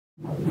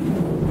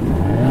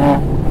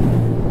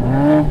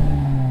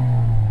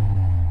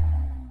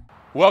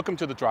Welcome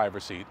to the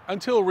driver's seat.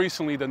 Until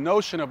recently, the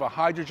notion of a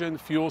hydrogen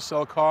fuel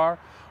cell car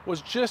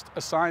was just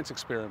a science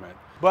experiment.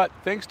 But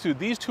thanks to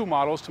these two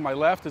models, to my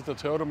left is the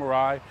Toyota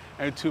Mirai,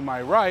 and to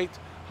my right,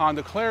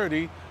 Honda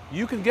Clarity,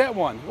 you can get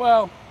one.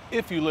 Well,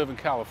 if you live in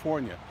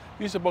California.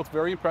 These are both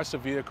very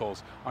impressive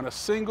vehicles. On a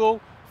single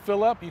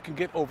fill-up, you can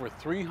get over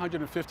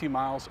 350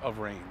 miles of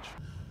range.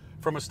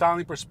 From a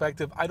styling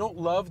perspective, I don't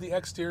love the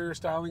exterior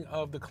styling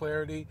of the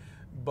Clarity,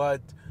 but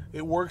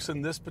it works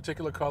in this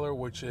particular color,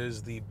 which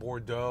is the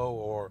Bordeaux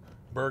or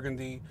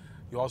Burgundy.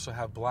 You also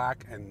have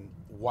black and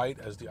white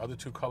as the other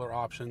two color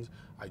options.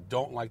 I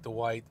don't like the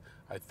white.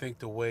 I think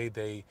the way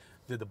they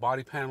did the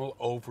body panel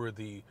over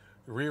the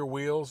rear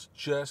wheels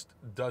just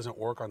doesn't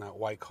work on that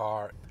white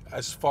car.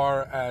 As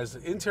far as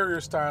the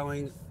interior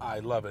styling, I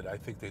love it. I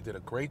think they did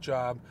a great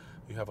job.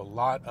 You have a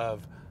lot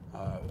of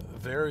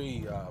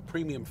very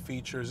premium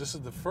features. This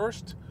is the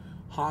first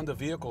Honda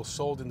vehicle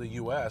sold in the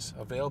US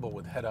available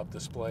with head-up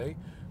display,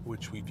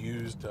 which we've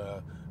used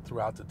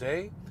throughout the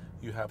day.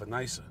 You have a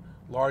nice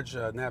large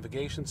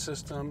navigation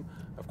system,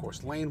 of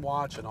course lane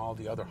watch, and all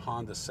the other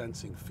Honda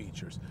sensing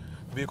features.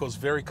 The vehicle is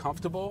very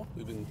comfortable.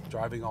 We've been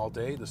driving all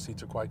day. The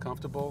seats are quite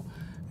comfortable,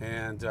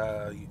 and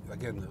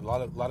again, a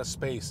lot of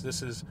space.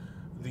 This is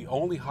the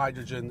only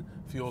hydrogen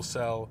fuel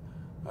cell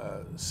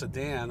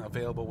sedan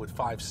available with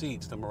 5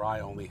 seats. The Mirai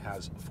only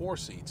has 4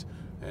 seats,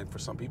 and for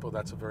some people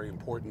that's a very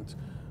important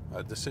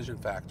decision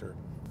factor.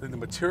 Then the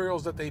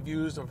materials that they've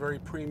used are very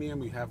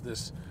premium. You have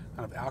this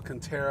kind of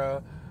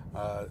Alcantara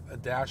a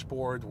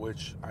dashboard,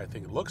 which I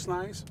think looks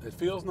nice, it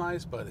feels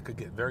nice, but it could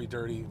get very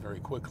dirty very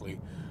quickly.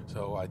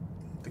 So I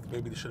think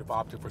maybe they should have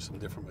opted for some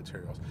different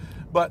materials.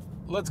 But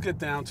let's get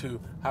down to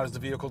how does the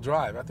vehicle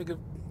drive. I think it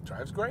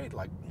drives great,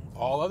 like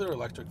all other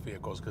electric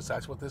vehicles, because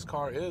that's what this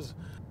car is.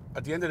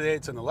 At the end of the day,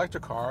 it's an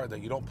electric car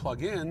that you don't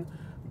plug in,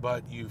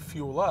 but you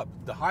fuel up.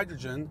 The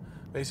hydrogen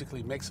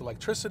basically makes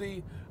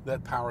electricity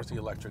that powers the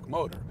electric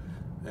motor.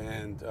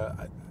 And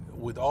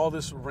with all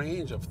this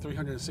range of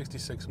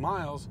 366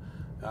 miles,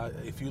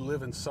 if you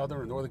live in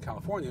Southern or Northern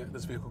California,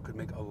 this vehicle could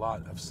make a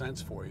lot of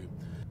sense for you.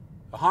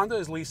 Honda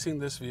is leasing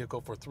this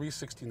vehicle for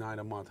 $369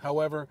 a month.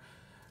 However,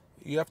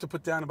 you have to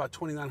put down about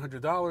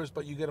 $2,900,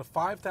 but you get a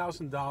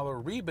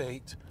 $5,000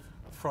 rebate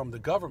from the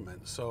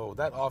government. So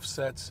that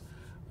offsets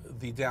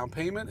the down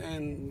payment,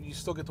 and you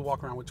still get to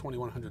walk around with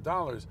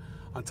 $2,100.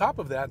 On top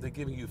of that, they're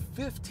giving you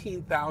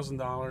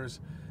 $15,000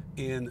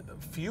 in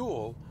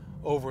fuel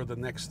over the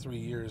next 3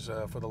 years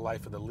for the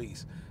life of the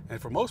lease.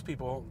 And for most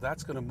people,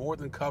 that's going to more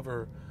than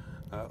cover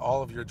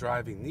all of your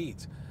driving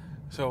needs.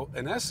 So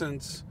in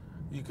essence,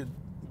 you could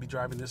be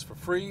driving this for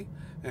free,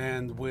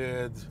 and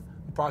with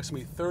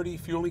approximately 30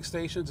 fueling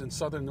stations in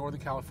Southern Northern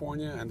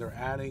California, and they're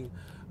adding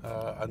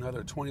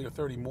another 20 or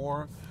 30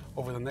 more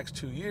over the next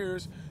 2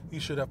 years, you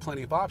should have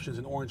plenty of options.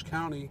 In Orange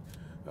County,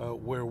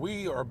 where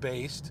we are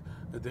based,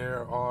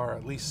 there are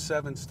at least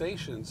 7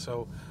 stations,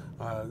 so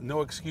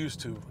no excuse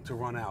to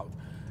run out.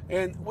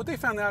 And what they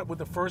found out with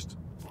the first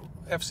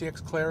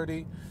FCX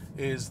Clarity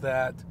is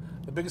that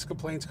the biggest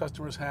complaints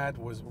customers had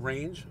was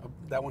range.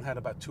 That one had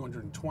about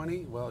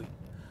 220. Well,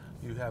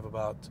 you have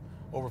about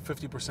over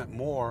 50%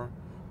 more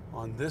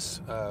on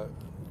this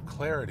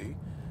Clarity.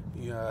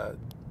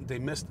 They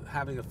missed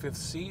having a 5th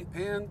seat,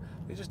 and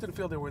they just didn't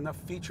feel there were enough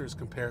features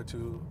compared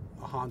to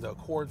a Honda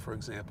Accord, for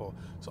example.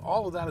 So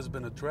all of that has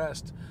been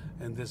addressed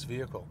in this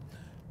vehicle.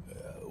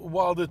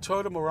 While the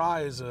Toyota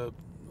Mirai is a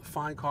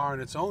fine car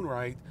in its own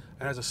right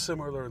and has a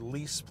similar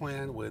lease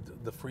plan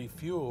with the free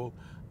fuel,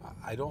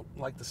 I don't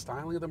like the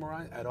styling of the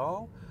Mirai at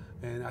all,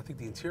 and I think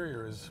the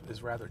interior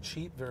is rather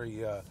cheap,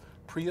 very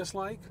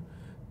Prius-like,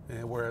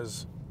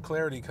 whereas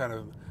Clarity kind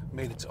of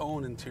made its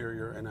own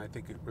interior, and I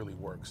think it really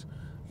works.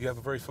 You have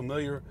a very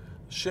familiar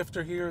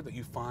shifter here that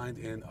you find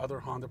in other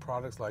Honda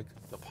products like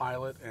the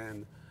Pilot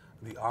and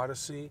the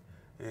Odyssey,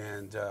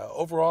 and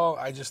overall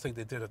I just think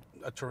they did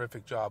a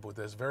terrific job with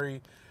this.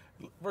 Very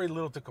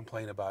little to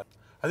complain about.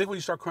 I think when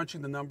you start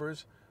crunching the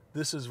numbers,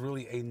 this is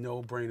really a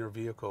no-brainer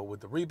vehicle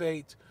with the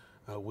rebate,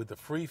 with the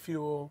free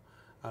fuel,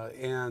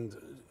 and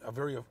a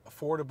very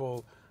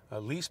affordable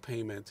lease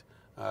payment.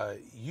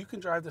 You can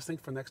drive this thing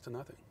for next to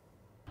nothing.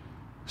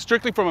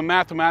 Strictly from a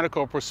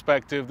mathematical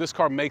perspective, this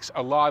car makes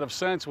a lot of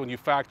sense when you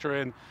factor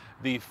in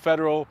the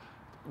federal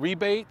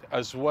rebate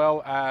as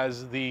well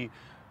as the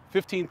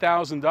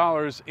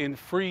 $15,000 in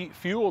free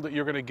fuel that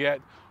you're going to get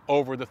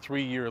over the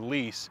 3-year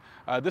lease.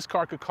 This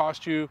car could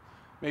cost you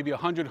maybe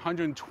 $100,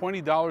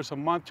 $120 a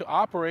month to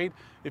operate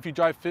if you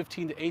drive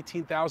 15,000 to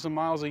 18,000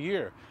 miles a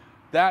year.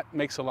 That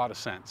makes a lot of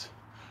sense.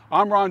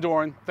 I'm Ron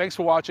Doran. Thanks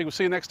for watching. We'll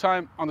see you next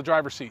time on The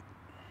Driver's Seat.